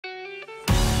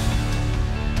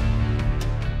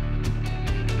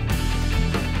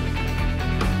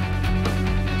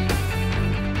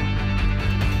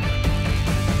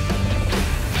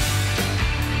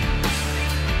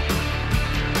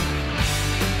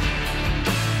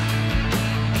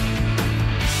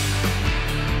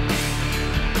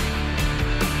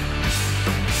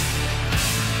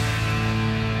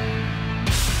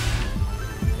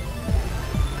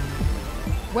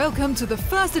Welcome to the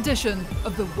first edition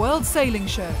of the World Sailing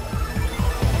Show.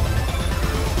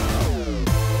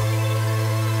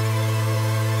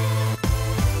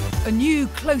 A new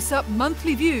close-up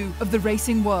monthly view of the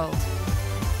racing world.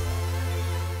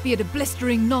 Be it a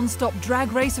blistering non-stop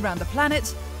drag race around the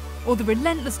planet, or the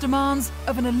relentless demands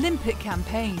of an Olympic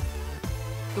campaign.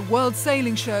 The World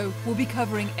Sailing Show will be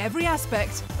covering every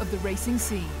aspect of the racing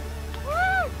scene.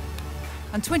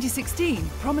 And 2016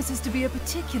 promises to be a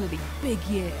particularly big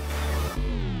year.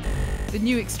 The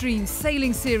new Extreme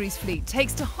Sailing Series fleet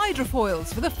takes to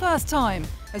hydrofoils for the first time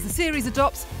as the series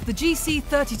adopts the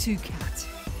GC32 Cat.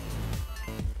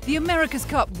 The America's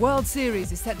Cup World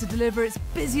Series is set to deliver its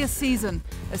busiest season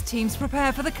as teams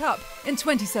prepare for the Cup in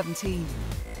 2017.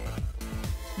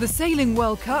 The Sailing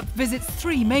World Cup visits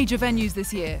 3 major venues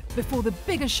this year before the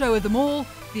biggest show of them all,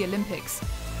 the Olympics.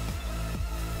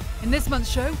 In this month's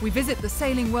show, we visit the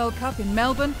Sailing World Cup in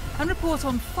Melbourne and report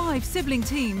on 5 sibling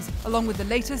teams, along with the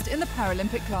latest in the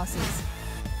Paralympic classes.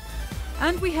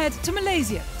 And we head to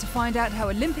Malaysia to find out how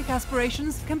Olympic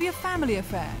aspirations can be a family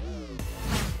affair.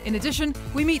 In addition,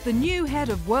 we meet the new head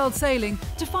of World Sailing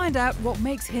to find out what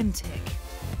makes him tick.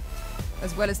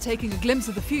 As well as taking a glimpse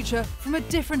of the future from a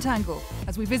different angle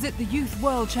as we visit the Youth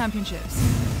World Championships.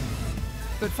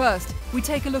 But first, we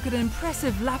take a look at an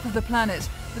impressive lap of the planet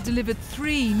that delivered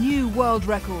 3 new world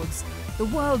records. The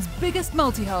world's biggest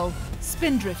multi-hull,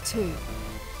 Spindrift 2.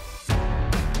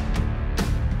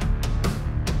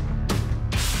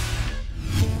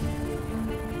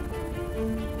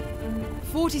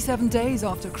 "47 days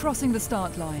after crossing the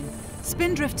start line,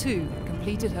 Spindrift 2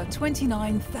 completed her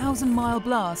 29,000-mile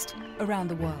blast around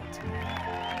the world.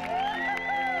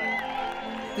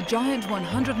 The giant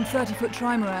 130-foot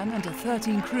trimaran and her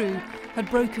 13 crew had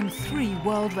broken 3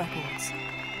 world records.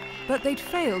 But they'd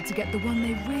failed to get the one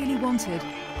they really wanted,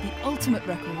 the ultimate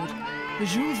record, the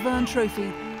Jules Verne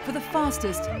Trophy for the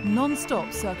fastest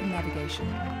non-stop circumnavigation.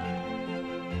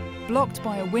 Blocked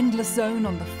by a windless zone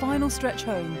on the final stretch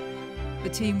home, the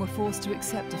team were forced to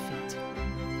accept defeat.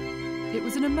 It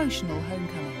was an emotional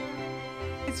homecoming.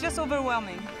 It's just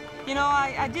overwhelming. You know,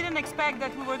 I didn't expect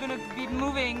that we were going to be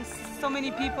moving so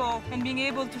many people and being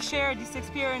able to share this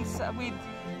experience with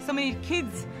so many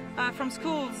kids from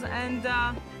schools, and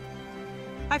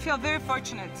I feel very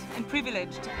fortunate and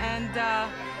privileged,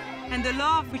 and the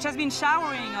love which has been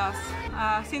showering us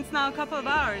since now a couple of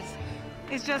hours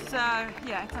is just,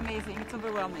 yeah, it's amazing, it's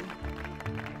overwhelming.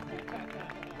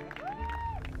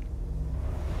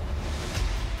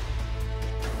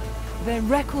 Their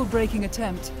record-breaking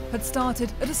attempt had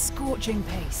started at a scorching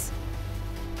pace.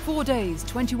 4 days,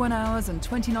 21 hours and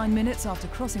 29 minutes after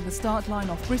crossing the start line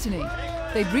off Brittany,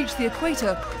 they'd reached the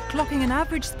equator, clocking an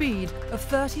average speed of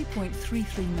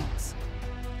 30.33 knots.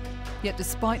 Yet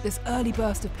despite this early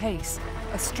burst of pace,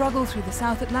 a struggle through the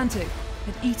South Atlantic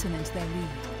had eaten into their lead.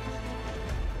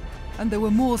 And there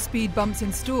were more speed bumps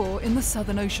in store in the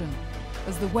Southern Ocean,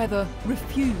 as the weather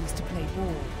refused to play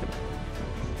ball.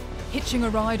 Hitching a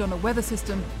ride on a weather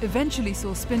system eventually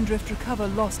saw Spindrift recover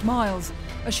lost miles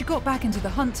as she got back into the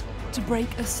hunt to break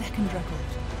a second record,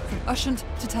 from Ushant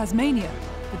to Tasmania,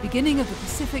 the beginning of the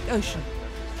Pacific Ocean,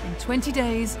 in 20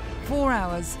 days, 4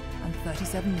 hours and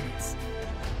 37 minutes.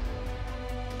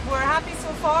 We're happy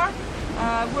so far.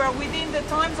 We're within the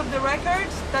times of the record.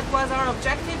 That was our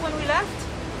objective when we left.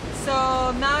 So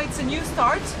now it's a new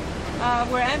start.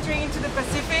 We're entering into the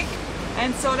Pacific.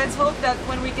 And so let's hope that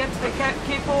when we get to the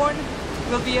Cape Horn,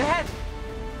 we'll be ahead.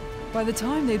 By the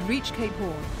time they'd reached Cape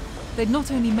Horn, they'd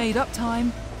not only made up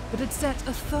time, but had set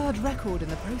a 3rd record in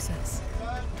the process.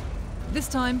 This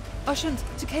time, Ushant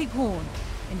to Cape Horn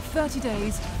in 30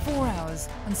 days, 4 hours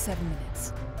and 7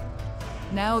 minutes.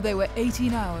 Now they were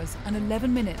 18 hours and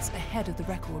 11 minutes ahead of the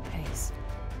record pace.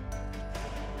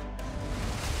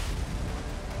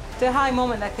 The high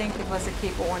moment, I think, it was the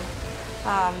Cape Horn.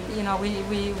 You know,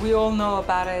 we all know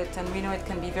about it, and we know it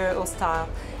can be very hostile.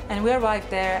 And we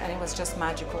arrived there and it was just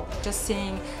magical. Just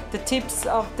seeing the tips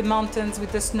of the mountains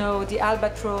with the snow, the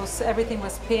albatross, everything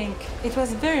was pink. It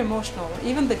was very emotional.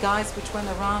 Even the guys which went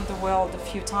around the world a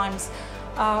few times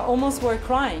almost were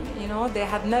crying. You know, they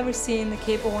had never seen the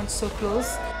Cape Horn so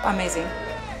close. Amazing.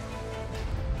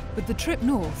 But the trip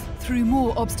north threw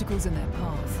more obstacles in their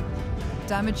path.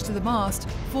 Damage to the mast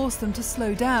forced them to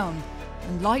slow down,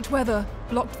 and light weather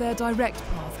blocked their direct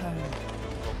path home.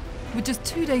 With just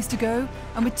 2 days to go,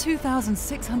 and with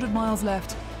 2,600 miles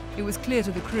left, it was clear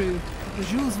to the crew that the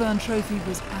Jules Verne Trophy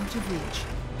was out of reach.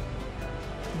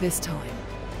 This time.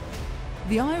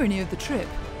 The irony of the trip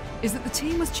is that the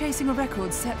team was chasing a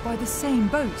record set by the same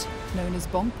boat, known as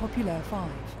Banque Populaire 5.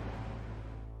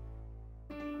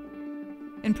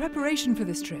 In preparation for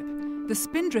this trip, The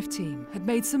Spindrift team had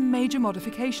made some major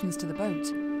modifications to the boat,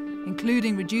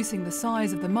 including reducing the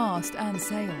size of the mast and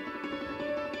sail.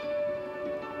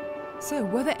 So,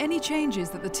 were there any changes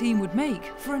that the team would make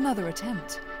for another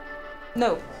attempt?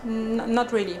 No,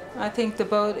 not really. I think the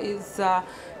boat is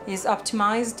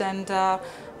optimized,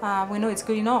 and we know it's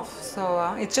good enough.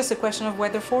 So it's just a question of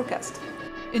weather forecast.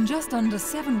 In just under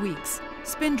 7 weeks,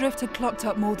 Spindrift had clocked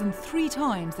up more than 3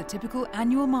 times the typical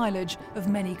annual mileage of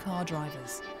many car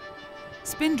drivers.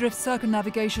 Spindrift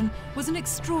circumnavigation was an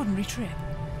extraordinary trip,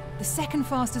 the second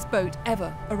fastest boat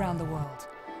ever around the world.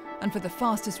 And for the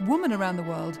fastest woman around the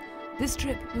world, this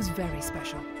trip was very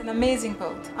special. An amazing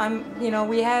boat.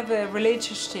 We have a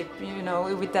relationship,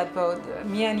 with that boat.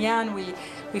 Me and Jan,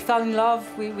 we fell in love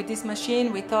with this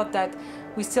machine. We thought that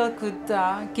we still could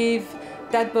give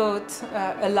that boat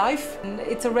a life.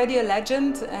 It's already a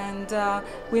legend, and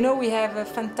we know we have a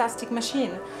fantastic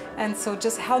machine. And so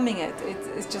just helming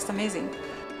it's just amazing.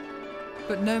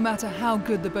 But no matter how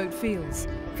good the boat feels,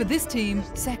 for this team,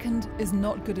 second is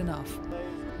not good enough.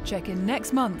 Check in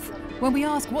next month when we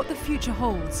ask what the future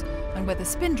holds and whether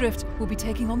Spindrift will be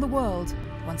taking on the world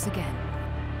once again.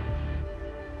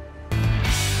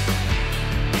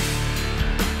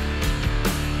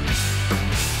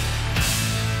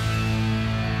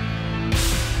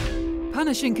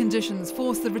 Punishing conditions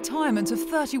forced the retirement of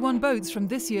 31 boats from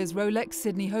this year's Rolex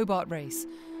Sydney-Hobart race.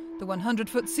 The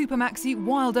 100-foot Supermaxi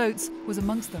Wild Oats was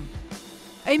amongst them.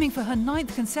 Aiming for her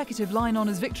 9th consecutive line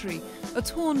honours victory, a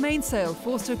torn mainsail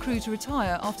forced her crew to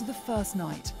retire after the first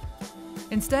night.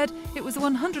 Instead, it was the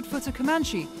 100-footer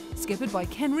Comanche, skippered by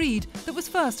Ken Reid, that was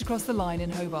first across the line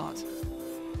in Hobart.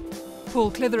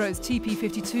 Paul Clitheroe's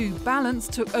TP52 Balance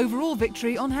took overall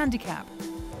victory on handicap.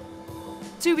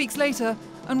 2 weeks later,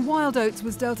 and Wild Oats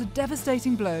was dealt a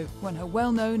devastating blow when her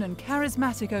well-known and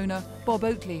charismatic owner, Bob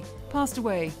Oatley, passed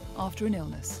away after an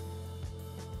illness.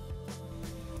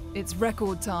 It's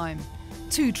record time.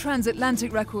 2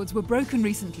 transatlantic records were broken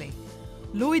recently.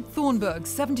 Lloyd Thornburg's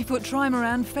 70-foot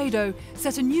trimaran Fado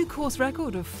set a new course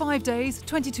record of 5 days,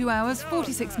 22 hours,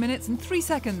 46 minutes and 3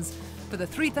 seconds for the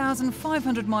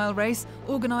 3,500-mile race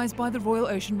organised by the Royal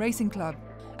Ocean Racing Club.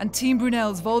 And Team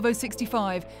Brunel's Volvo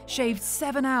 65 shaved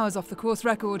 7 hours off the course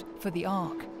record for the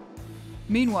Ark.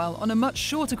 Meanwhile, on a much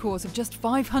shorter course of just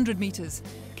 500 metres,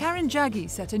 Karen Jaggi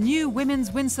set a new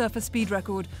women's windsurfer speed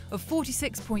record of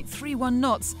 46.31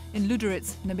 knots in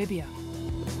Lüderitz, Namibia.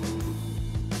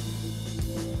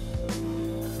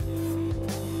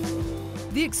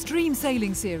 The Extreme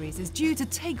Sailing Series is due to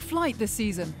take flight this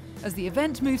season as the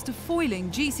event moves to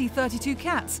foiling GC32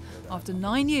 Cats after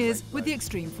 9 years with the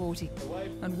Extreme 40.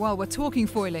 And while we're talking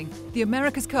foiling, the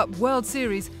America's Cup World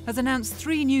Series has announced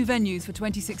 3 new venues for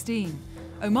 2016.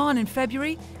 Oman in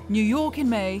February, New York in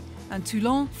May, and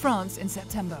Toulon, France in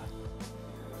September.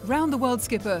 Round the World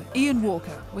skipper Ian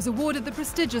Walker was awarded the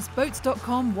prestigious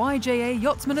Boats.com YJA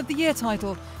Yachtsman of the Year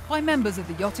title by members of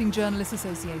the Yachting Journalists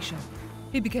Association.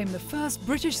 He became the first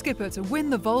British skipper to win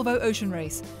the Volvo Ocean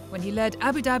Race when he led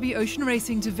Abu Dhabi Ocean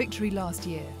Racing to victory last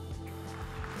year.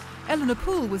 Eleanor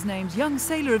Poole was named Young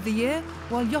Sailor of the Year,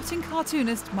 while yachting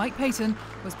cartoonist Mike Payton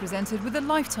was presented with a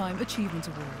Lifetime Achievement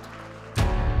Award.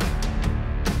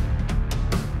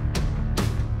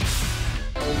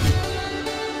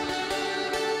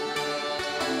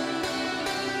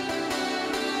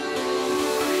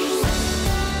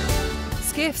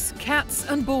 Skiffs, cats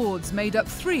and boards made up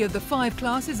 3 of the 5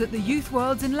 classes at the Youth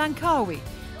Worlds in Langkawi,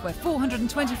 where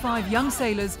 425 young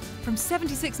sailors from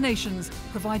 76 nations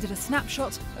provided a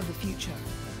snapshot of the future.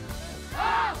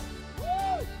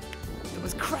 There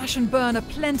was crash and burn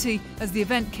aplenty as the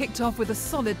event kicked off with a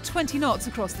solid 20 knots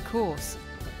across the course.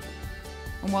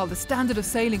 And while the standard of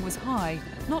sailing was high,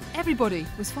 not everybody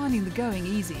was finding the going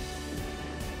easy.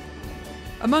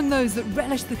 Among those that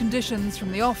relished the conditions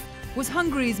from the off was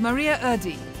Hungary's Maria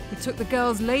Erdi, who took the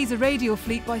girls' laser radial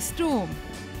fleet by storm,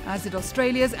 as did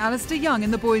Australia's Alistair Young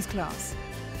in the boys' class.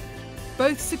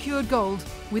 Both secured gold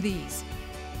with ease.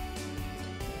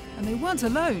 And they weren't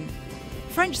alone.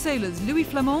 French sailors Louis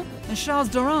Flamand and Charles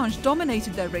Dorange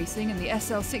dominated their racing in the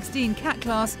SL16 Cat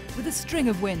class with a string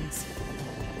of wins.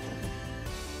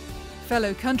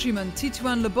 Fellow countryman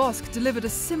Titouan Lebosque delivered a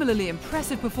similarly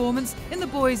impressive performance in the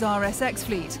boys' RSX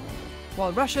fleet,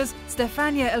 while Russia's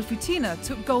Stefania Elfutina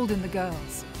took gold in the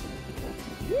girls.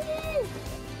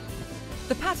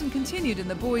 The pattern continued in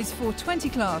the boys' 420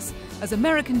 class as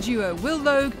American duo Will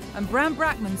Logue and Bram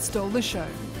Brackman stole the show.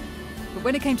 But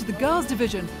when it came to the girls'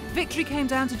 division, victory came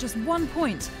down to just 1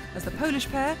 point as the Polish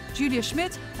pair, Julia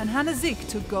Schmidt and Hanna Zick,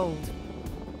 took gold.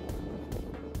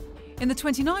 In the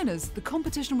 29ers, the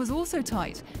competition was also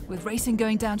tight, with racing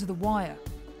going down to the wire.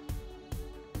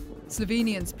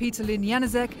 Slovenians Peterlin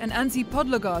Janezek and Anzi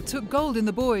Podlogar took gold in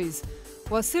the boys,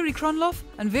 while Siri Kronlov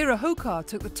and Vera Hokar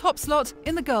took the top slot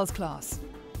in the girls' class.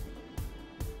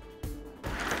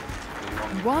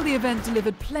 And while the event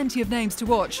delivered plenty of names to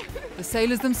watch, the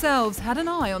sailors themselves had an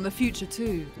eye on the future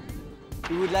too.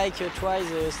 We would like to try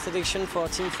the selection for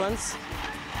Team France.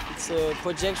 It's a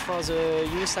project for the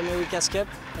Youth America's Cup,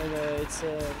 and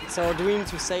it's our dream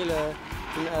to sail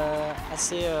in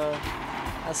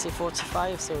AC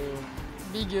 45, so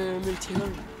big multi-hull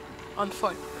and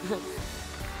fun.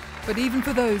 But even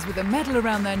for those with a medal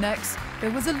around their necks,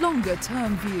 there was a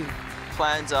longer-term view.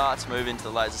 Plans are to move into the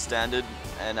laser standard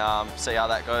and see how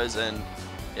that goes, and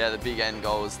yeah, the big end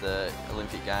goal is the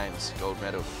Olympic Games gold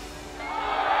medal.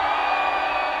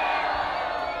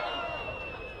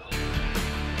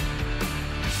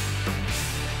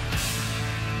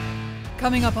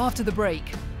 Coming up after the break,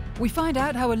 we find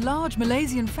out how a large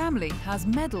Malaysian family has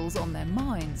medals on their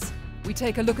minds. We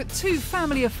take a look at 2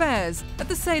 family affairs at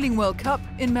the Sailing World Cup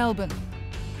in Melbourne.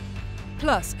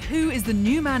 Plus, who is the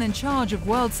new man in charge of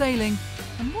world sailing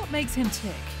and what makes him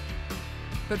tick?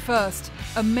 But first,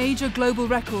 a major global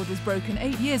record was broken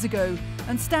 8 years ago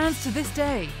and stands to this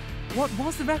day. What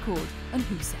was the record and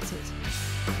who set it?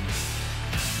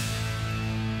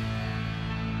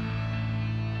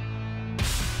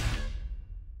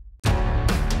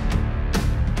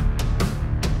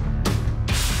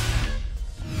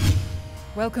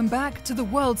 Welcome back to the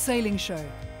World Sailing Show.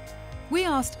 We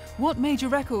asked what major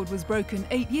record was broken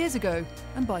 8 years ago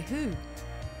and by who?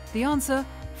 The answer,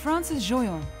 Frances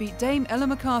Joyon beat Dame Ella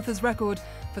MacArthur's record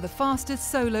for the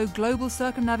fastest solo global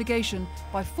circumnavigation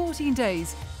by 14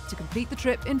 days to complete the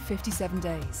trip in 57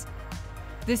 days.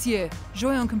 This year,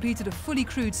 Joyon completed a fully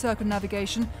crewed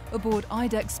circumnavigation aboard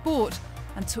IDEX Sport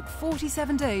and took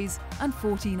 47 days and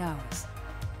 14 hours.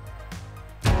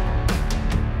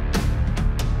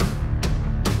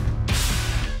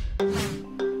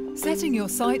 Setting your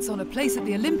sights on a place at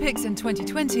the Olympics in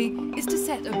 2020 is to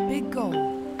set a big goal.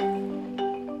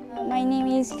 My name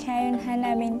is Karen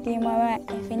Hana binti Muhammad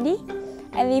Effendi.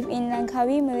 I live in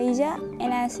Langkawi, Malaysia,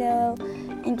 and I sail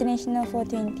International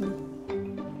 420.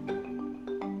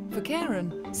 For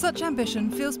Karen, such ambition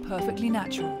feels perfectly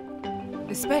natural,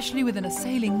 especially within a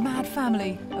sailing mad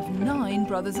family of 9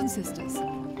 brothers and sisters.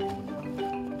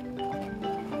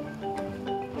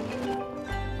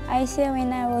 I sailed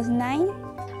when I was 9.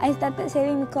 I started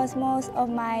sailing because most of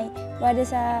my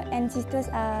brothers and sisters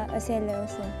are a sailor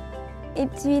also.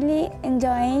 It's really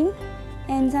enjoying,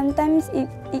 and sometimes it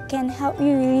can help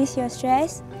you release your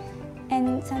stress,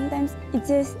 and sometimes it's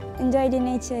just enjoy the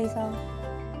nature is all.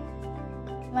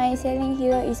 My sailing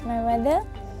hero is my brother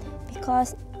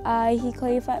because he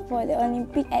qualified for the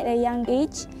Olympic at a young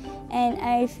age, and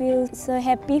I feel so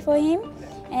happy for him,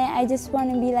 and I just want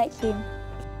to be like him.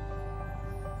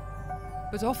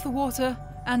 But off the water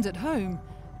and at home,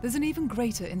 there's an even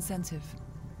greater incentive.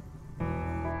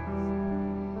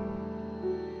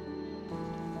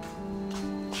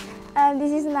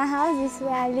 This is my house, this is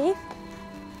where I live.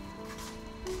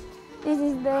 This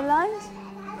is the lounge.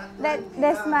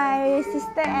 That's my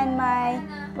sister and my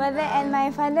brother and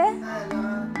my father.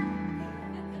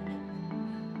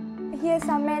 Here's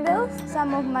some medals,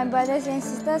 some of my brothers and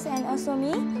sisters and also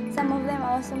me. Some of them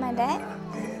are also my dad.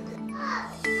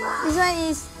 This one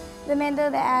is the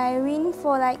medal that I win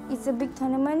for, like, it's a big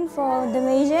tournament for the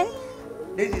Malaysian.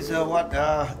 This is what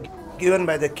given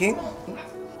by the king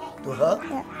to her,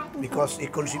 Yeah. because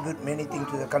it contributes many things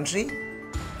to the country,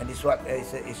 and this what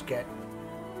is get.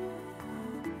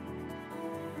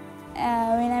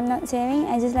 When I'm not sailing,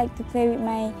 I just like to play with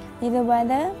my little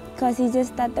brother because he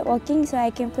just started walking, so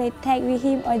I can play tag with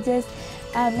him or just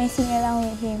messing around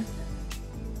with him.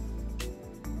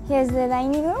 Here's the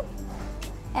dining room,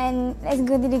 and let's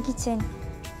go to the kitchen.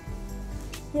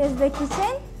 Here's the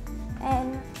kitchen,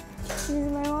 and this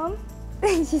is my mom.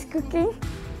 She's cooking.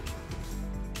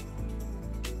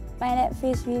 My dad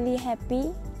feels really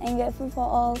happy and grateful for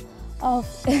all of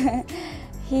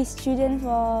his children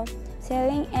for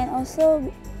sailing, and also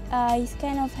he's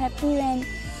kind of happy when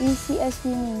we see us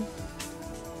swimming.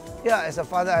 Yeah, as a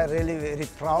father, I'm really very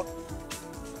proud.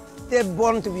 They're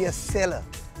born to be a sailor.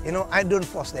 You know, I don't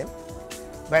force them.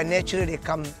 By nature, they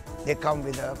come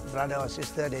with a brother or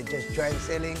sister. They just join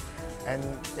sailing, and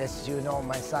as you know,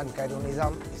 my son Khairul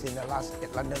Nizam is in the last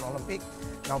London Olympic,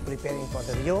 now preparing for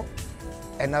the Rio.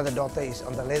 Another daughter is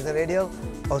on the laser radial,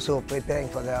 also preparing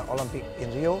for the Olympic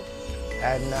in Rio.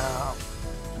 And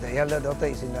the elder daughter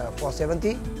is in the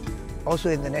 470, also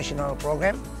in the national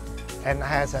program. And I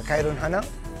have Khairul Hana,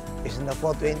 is in the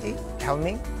 420,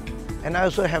 helming. And I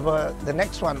also have the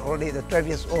next one, already the 12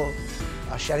 years old,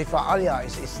 Sharifa Alia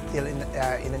is still in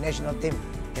the national team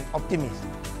in optimist.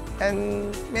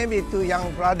 And maybe two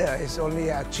young brother is only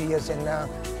 3 years and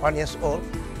 1 year old.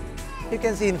 You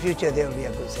can see in future they will be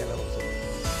a good sailor also.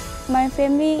 My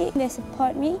family, they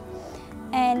support me,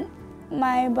 and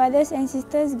my brothers and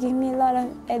sisters give me a lot of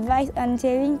advice on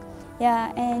sailing.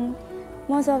 Yeah, and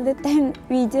most of the time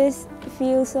we just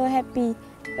feel so happy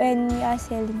when we are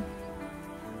sailing.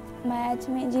 My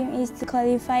ultimate dream is to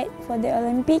qualify for the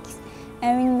Olympics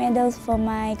and win medals for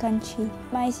my country.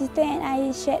 My sister and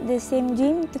I shared the same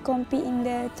dream to compete in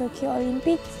the Tokyo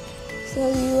Olympics, so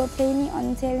we were planning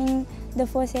on sailing the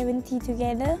 470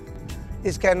 together.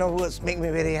 This kind of words make me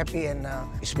very happy, and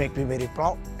it makes me very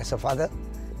proud as a father.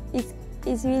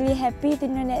 It's really happy to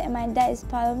know that my dad is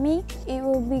proud of me. It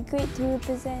will be great to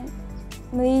represent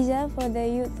Malaysia for the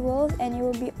Youth Worlds, and it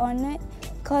will be honoured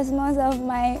because most of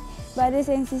my brothers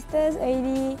and sisters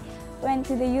already went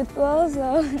to the Youth Worlds,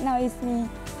 so now it's me.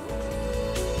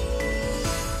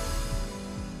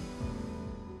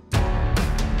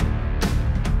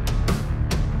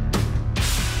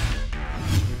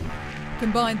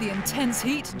 Combine the intense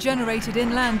heat generated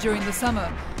inland during the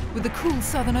summer with the cool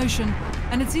Southern Ocean,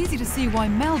 and it's easy to see why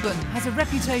Melbourne has a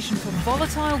reputation for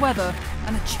volatile weather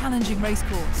and a challenging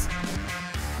racecourse.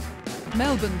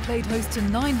 Melbourne played host to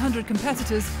 900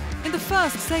 competitors in the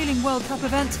first Sailing World Cup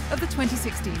event of the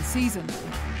 2016 season.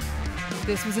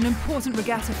 This was an important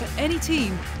regatta for any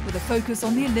team with a focus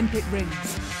on the Olympic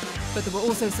rings. But there were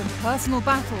also some personal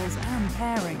battles and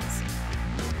pairings.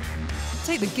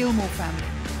 Take the Gilmore family.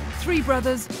 3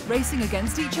 brothers racing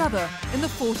against each other in the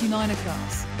 49er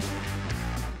class.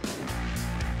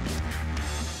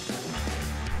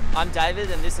 I'm David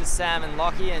and this is Sam and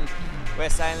Lockie, and we're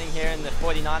sailing here in the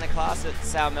 49er class at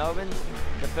South Melbourne.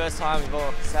 The first time we've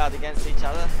all sailed against each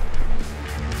other.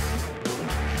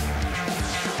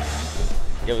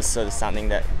 It was sort of something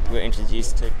that we were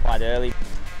introduced to quite early.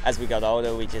 As we got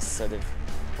older, we just sort of,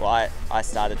 well, I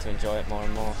started to enjoy it more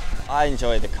and more. I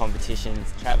enjoy the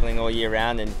competitions, travelling all year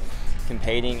round and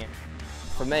competing.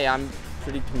 For me, I'm a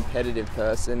pretty competitive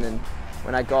person, and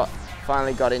when I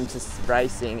finally got into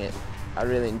racing, I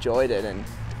really enjoyed it, and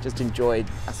just enjoyed,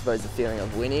 I suppose, the feeling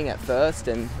of winning at first,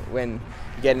 and when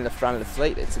you get in the front of the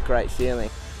fleet, it's a great feeling.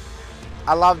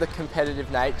 I love the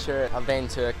competitive nature. I've been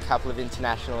to a couple of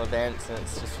international events and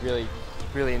it's just really,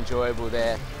 really enjoyable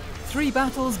there. 3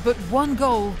 battles but 1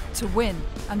 goal to win,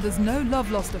 and there's no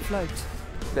love lost afloat.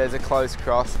 There's a close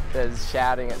cross, there's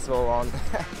shouting, it's all on.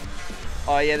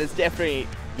 Oh yeah, there's definitely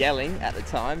yelling at the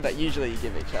time, but usually you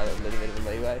give each other a little bit of a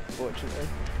leeway, fortunately.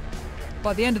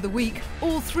 By the end of the week,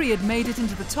 all 3 had made it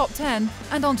into the top 10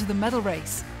 and onto the medal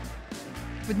race.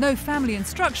 With no family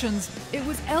instructions, it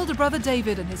was elder brother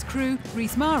David and his crew,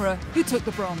 Reese Mara, who took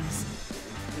the bronze.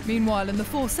 Meanwhile, in the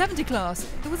 470 class,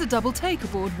 there was a double take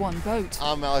aboard one boat.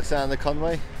 I'm Alexander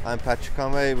Conway. I'm Patrick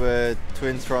Conway. We're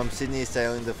twins from Sydney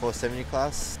sailing the 470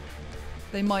 class.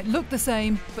 They might look the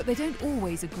same, but they don't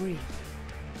always agree.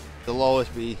 There'll always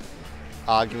be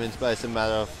arguments, but it's a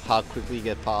matter of how quickly you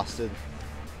get past it.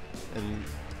 And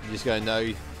you're just going to know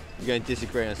you're going to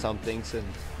disagree on some things and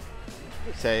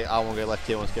say, I want to go left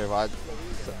here, I want to go right.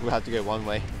 So we'll have to go one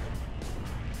way.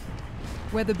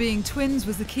 Whether being twins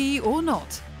was the key or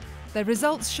not, their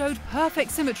results showed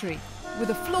perfect symmetry, with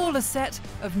a flawless set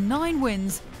of 9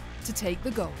 wins to take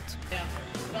the gold. Yeah,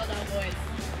 well done, boys.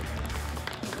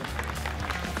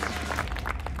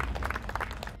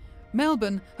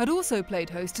 Melbourne had also played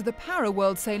host to the Para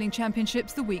World Sailing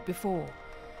Championships the week before.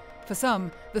 For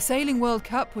some, the Sailing World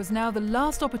Cup was now the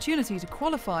last opportunity to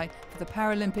qualify for the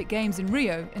Paralympic Games in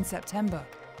Rio in September.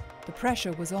 The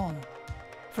pressure was on.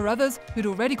 For others who'd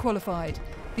already qualified,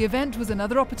 the event was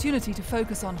another opportunity to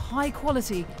focus on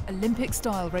high-quality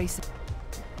Olympic-style racing.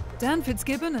 Dan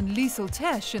Fitzgibbon and Liesl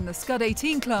Tesch in the Scud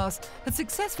 18 class had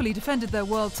successfully defended their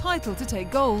world title to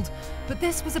take gold, but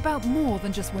this was about more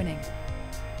than just winning.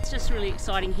 It's just really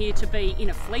exciting here to be in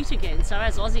a fleet again. So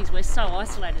as Aussies, we're so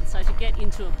isolated. So to get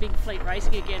into a big fleet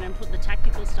racing again and put the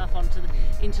tactical stuff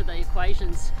into the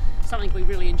equations, something we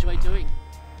really enjoy doing.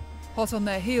 Hot on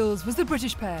their heels was the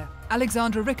British pair,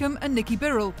 Alexandra Rickham and Nikki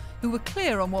Birrell, who were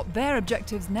clear on what their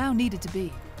objectives now needed to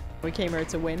be. We came here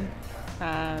to win,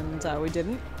 and we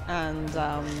didn't. And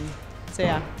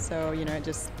so you know,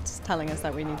 just telling us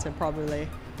that we need to probably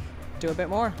do a bit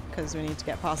more because we need to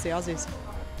get past the Aussies.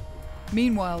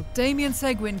 Meanwhile, Damien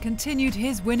Seguin continued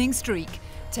his winning streak,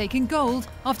 taking gold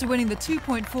after winning the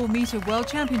 2.4 metre World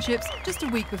Championships just a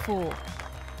week before.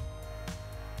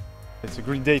 It's a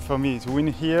great day for me to win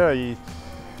here.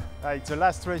 It's the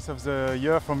last race of the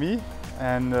year for me,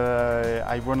 and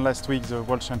I won last week the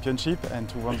World Championship, and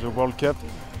to win the World Cup,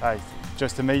 it's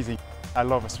just amazing. I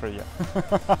love Australia.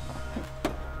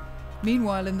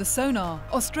 Meanwhile, in the sonar,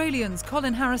 Australians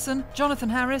Colin Harrison, Jonathan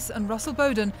Harris and Russell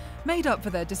Bowden made up for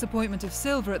their disappointment of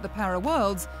silver at the Para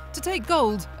Worlds to take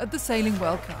gold at the Sailing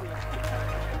World Cup.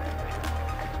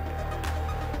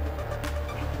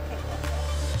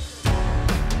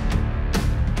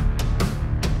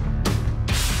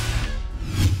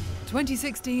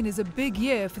 "2016 is a big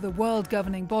year for the world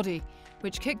governing body,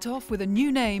 which kicked off with a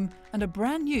new name and a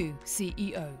brand new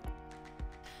CEO.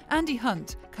 Andy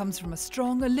Hunt comes from a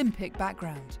strong Olympic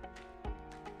background.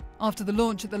 After the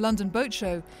launch at the London Boat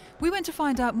Show, we went to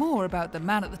find out more about the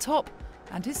man at the top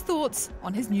and his thoughts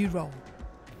on his new role.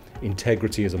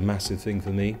 Integrity is a massive thing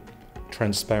for me.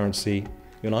 Transparency.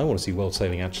 I want to see world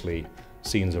sailing actually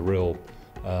seen as a real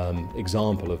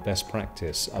example of best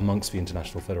practice amongst the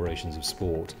international federations of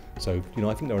sport. So,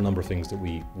 I think there are a number of things that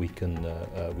we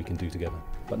can do together.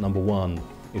 But number one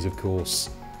is, of course,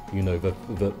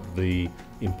 the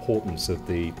importance of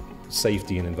the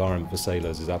safety and environment for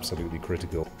sailors is absolutely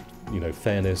critical.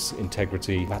 Fairness,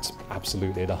 integrity, that's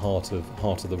absolutely at the heart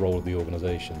of the role of the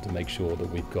organisation, to make sure that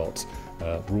we've got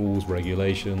rules,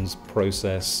 regulations,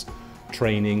 process,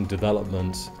 training,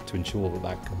 development to ensure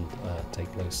that can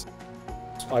take place.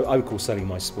 I would call sailing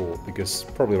my sport because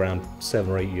probably around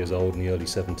 7 or 8 years old in the early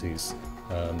 70s,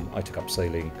 I took up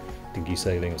sailing, dinghy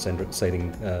sailing, or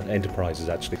sailing enterprises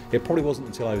actually. It probably wasn't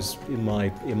until I was in my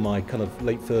kind of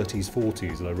late 30s,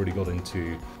 40s that I really got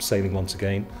into sailing once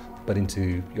again, but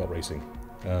into yacht racing.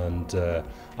 And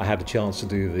I had the chance to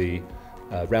do the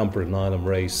round Britain Island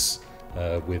race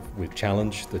with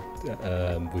Challenge,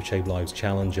 with Shape Lives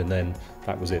Challenge, and then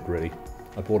that was it really.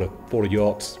 I bought a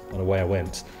yacht and away I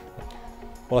went.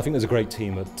 Well, I think there's a great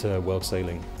team at World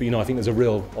Sailing, but I think there's a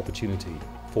real opportunity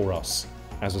for us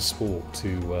as a sport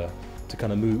to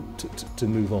kind of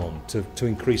move on, to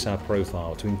increase our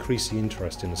profile, to increase the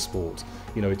interest in the sport.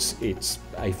 It's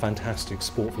a fantastic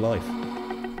sport for life.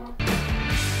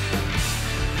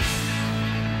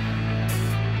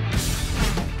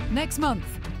 Next month,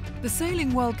 the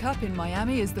Sailing World Cup in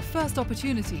Miami is the first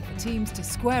opportunity for teams to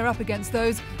square up against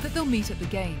those that they'll meet at the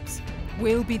Games.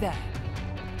 We'll be there.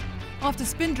 After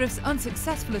Spindrift's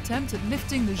unsuccessful attempt at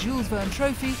lifting the Jules Verne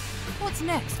Trophy, what's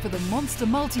next for the monster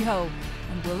multi-hull,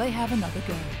 and will they have another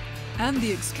go? And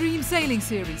the Extreme Sailing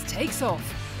Series takes off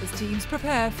as teams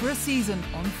prepare for a season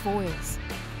on foils.